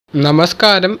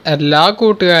നമസ്കാരം എല്ലാ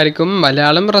കൂട്ടുകാർക്കും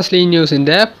മലയാളം റെസ്ലിംഗ്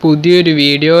ന്യൂസിൻ്റെ പുതിയൊരു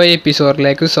വീഡിയോ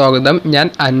എപ്പിസോഡിലേക്ക് സ്വാഗതം. ഞാൻ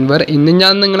അൻവർ. ഇന്ന്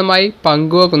ഞാൻ നിങ്ങളുമായി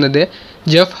പങ്കുവെക്കുന്നത്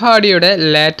ജെഫ് ഹാർഡിയുടെ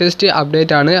ലേറ്റസ്റ്റ്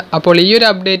അപ്ഡേറ്റ് ആണ്. അപ്പോൾ ഈ ഒരു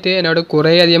അപ്ഡേറ്റ് എന്നോട്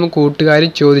കുറേയധികം കൂട്ടുകാർ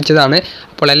ചോദിച്ചതാണ്.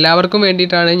 അപ്പോൾ എല്ലാവർക്കും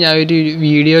വേണ്ടിയിട്ടാണ് ഞാൻ ഒരു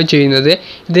വീഡിയോ ചെയ്യുന്നത്.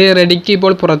 ഇത് റെഡിക്ക്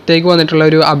ഇപ്പോൾ പുറത്തേക്ക് വന്നിട്ടുള്ള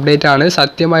ഒരു അപ്ഡേറ്റ് ആണ്,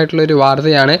 സത്യമായിട്ടുള്ളൊരു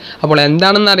വാർത്തയാണ്. അപ്പോൾ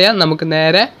എന്താണെന്നറിയാം, നമുക്ക്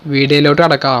നേരെ വീഡിയോയിലോട്ട്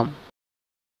കടക്കാം.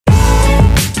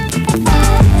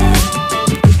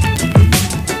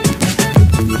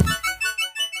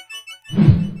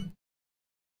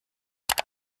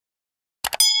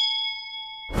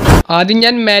 ആദ്യം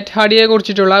ഞാൻ മാറ്റ് ഹാർഡിയെ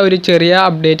കുറിച്ചിട്ടുള്ള ഒരു ചെറിയ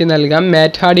അപ്ഡേറ്റ് നൽകാം.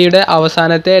 മാറ്റ് ഹാർഡിയുടെ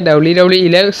അവസാനത്തെ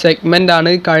WWE സെഗ്മെൻ്റ്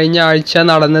ആണ് കഴിഞ്ഞ ആഴ്ച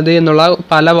നടന്നത് എന്നുള്ള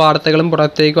പല വാർത്തകളും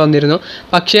പുറത്തേക്ക് വന്നിരുന്നു.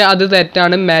 പക്ഷേ അത്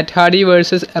തെറ്റാണ്. മാറ്റ് ഹാർഡി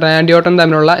വേഴ്സസ് റാൻഡി ഓർട്ടൺ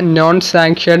തമ്മിലുള്ള നോൺ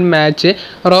സാങ്ഷൻഡ് മാച്ച്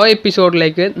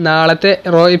നാളത്തെ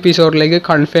റോ എപ്പിസോഡിലേക്ക്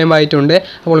കൺഫേം ആയിട്ടുണ്ട്.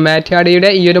 അപ്പോൾ മാറ്റ്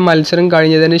ഹാർഡിയുടെ ഈ ഒരു മത്സരം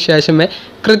കഴിഞ്ഞതിന് ശേഷമേ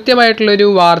കൃത്യമായിട്ടുള്ളൊരു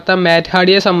വാർത്ത മാറ്റ്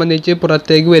ഹാർഡിയെ സംബന്ധിച്ച്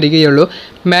പുറത്തേക്ക് വരികയുള്ളൂ.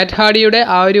 മാറ്റ് ഹാർഡിയുടെ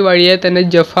ആ ഒരു വഴിയെ തന്നെ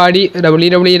ജെഫ് ഹാർഡി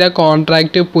WWE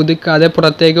കോൺട്രാക്റ്റ് പുതുക്കാതെ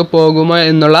പുറത്തേക്ക് പോകുമോ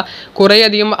എന്നുള്ള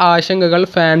കുറേയധികം ആശങ്കകൾ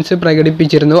ഫാൻസ്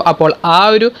പ്രകടിപ്പിച്ചിരുന്നു. അപ്പോൾ ആ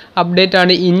ഒരു അപ്ഡേറ്റ്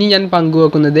ആണ് ഇനി ഞാൻ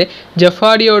പങ്കുവെക്കുന്നത്. ജെഫ്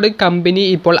ഹാർഡിയോട് കമ്പനി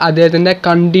ഇപ്പോൾ അദ്ദേഹത്തിൻ്റെ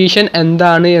കണ്ടീഷൻ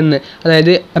എന്താണ് എന്ന്,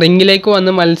 അതായത് റിങ്ങിലേക്ക്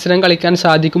വന്ന് മത്സരം കളിക്കാൻ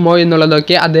സാധിക്കുമോ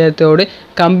എന്നുള്ളതൊക്കെ അദ്ദേഹത്തോട്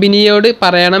കമ്പനിയോട്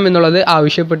പറയണം എന്നുള്ളത്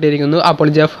ആവശ്യപ്പെട്ടിരിക്കുന്നു. അപ്പോൾ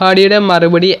ജെഫ് ഹാർഡിയുടെ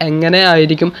മറുപടി എങ്ങനെ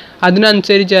ആയിരിക്കും,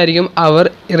 അതിനനുസരിച്ചായിരിക്കും അവർ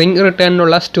റിംഗ്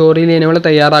റിട്ടേണിനുള്ള സ്റ്റോറി ലൈനുകൾ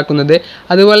തയ്യാറാക്കുന്നത്.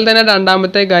 അതുപോലെ തന്നെ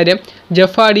രണ്ടാമത്തെ കാര്യം,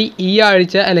 ജെഫ് ഹാർഡി ഈ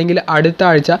ആഴ്ച അല്ലെങ്കിൽ അടുത്ത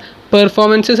ആഴ്ച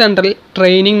പെർഫോമൻസ് സെൻറ്ററിൽ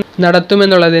ട്രെയിനിങ്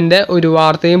നടത്തുമെന്നുള്ളതിൻ്റെ ഒരു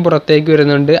വാർത്തയും പുറത്തേക്ക്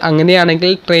വരുന്നുണ്ട്.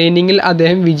 അങ്ങനെയാണെങ്കിൽ ട്രെയിനിങ്ങിൽ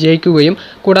അദ്ദേഹം വിജയിക്കുകയും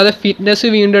കൂടാതെ ഫിറ്റ്നസ്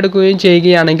വീണ്ടെടുക്കുകയും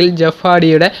ചെയ്യുകയാണെങ്കിൽ ജെഫ്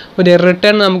ഹാർഡിയുടെ ഒരു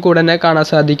റിട്ടേൺ നമുക്ക് ഉടനെ കാണാൻ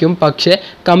സാധിക്കും. പക്ഷേ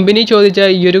കമ്പനി ചോദിച്ച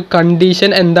ഈ ഒരു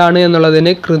കണ്ടീഷൻ എന്താണ്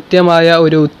എന്നുള്ളതിന് കൃത്യമായ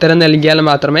ഒരു ഉത്തരം നൽകിയാൽ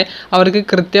മാത്രമേ അവർക്ക്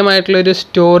കൃത്യമായിട്ടുള്ളൊരു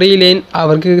സ്റ്റോറി ലൈൻ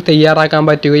അവർക്ക് തയ്യാറാക്കാൻ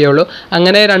പറ്റുകയുള്ളൂ.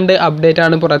 അങ്ങനെ രണ്ട് അപ്ഡേറ്റ്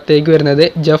ആണ് പുറത്തേക്ക് വരുന്നത്.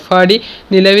 ജെഫ് ഹാർഡി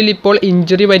നിലവിൽ ഇപ്പോൾ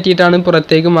ഇഞ്ചുറി പറ്റിയിട്ടാണ്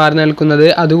പുറത്തേക്ക് മാറി നിൽക്കുന്നത്.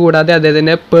 അതുകൂടാതെ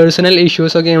അദ്ദേഹത്തിൻ്റെ പേഴ്സണൽ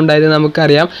ഇഷ്യൂസൊക്കെ ഉണ്ടായത്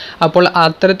നമുക്കറിയാം. അപ്പോൾ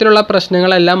അത്തരത്തിലുള്ള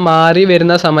പ്രശ്നങ്ങളെല്ലാം മാറി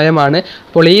വരുന്ന സമയമാണ്.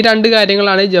 അപ്പോൾ ഈ രണ്ട്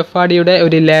കാര്യങ്ങളാണ് ജെഫ് ഹാർഡിയുടെ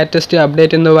ഒരു ലേറ്റസ്റ്റ്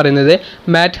അപ്ഡേറ്റ് എന്ന് പറയുന്നത്.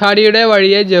 മാറ്റ് ഹാർഡിയുടെ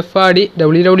വഴിയെ ജെഫ് ഹാർഡി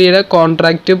WWE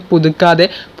കോൺട്രാക്റ്റ് പുതുക്കാതെ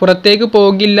പുറത്തേക്ക്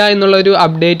പോകില്ല എന്നുള്ളൊരു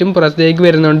അപ്ഡേറ്റും പുറത്തേക്ക്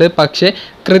വരുന്നുണ്ട്. പക്ഷേ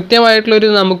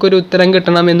കൃത്യമായിട്ടുള്ളൊരു നമുക്കൊരു ഉത്തരം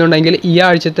കിട്ടണമെന്നുണ്ടെങ്കിൽ ഈ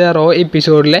ആഴ്ചത്തെ റോ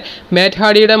എപ്പിസോഡിലെ മാറ്റ്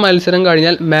ഹാർഡിയുടെ മത്സരം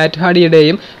കഴിഞ്ഞാൽ മാറ്റ്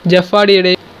ഹാർഡിയുടെയും ജെഫ്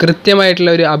ഹാർഡിയുടെയും കൃത്യമായിട്ടുള്ള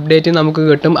ഒരു അപ്ഡേറ്റ് നമുക്ക്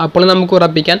കിട്ടും. അപ്പോൾ നമുക്ക്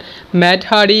ഉറപ്പിക്കാൻ മാറ്റ്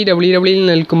ഹാർഡി WWE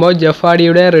നിൽക്കുമ്പോൾ ജെഫ്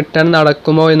ഹാർഡിയുടെ റിട്ടേൺ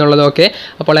നടക്കുമോ എന്നുള്ളതൊക്കെ.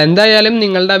 അപ്പോൾ എന്തായാലും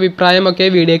നിങ്ങളുടെ അഭിപ്രായമൊക്കെ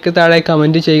വീഡിയോയ്ക്ക് താഴെ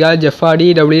കമൻറ്റ് ചെയ്യുക. ജെഫ് ഹാർഡി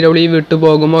WWE വിട്ടു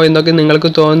പോകുമോ എന്നൊക്കെ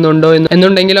നിങ്ങൾക്ക് തോന്നുന്നുണ്ടോ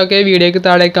എന്നുണ്ടെങ്കിലൊക്കെ വീഡിയോയ്ക്ക്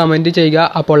താഴെ കമൻറ്റ് ചെയ്യുക.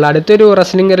 അപ്പോൾ അടുത്തൊരു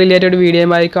റെസ്ലിംഗ് റിലേറ്റഡ്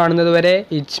വീഡിയോയുമായി കാണുന്നത് വരെ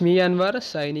it's me Anwar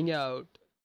signing out.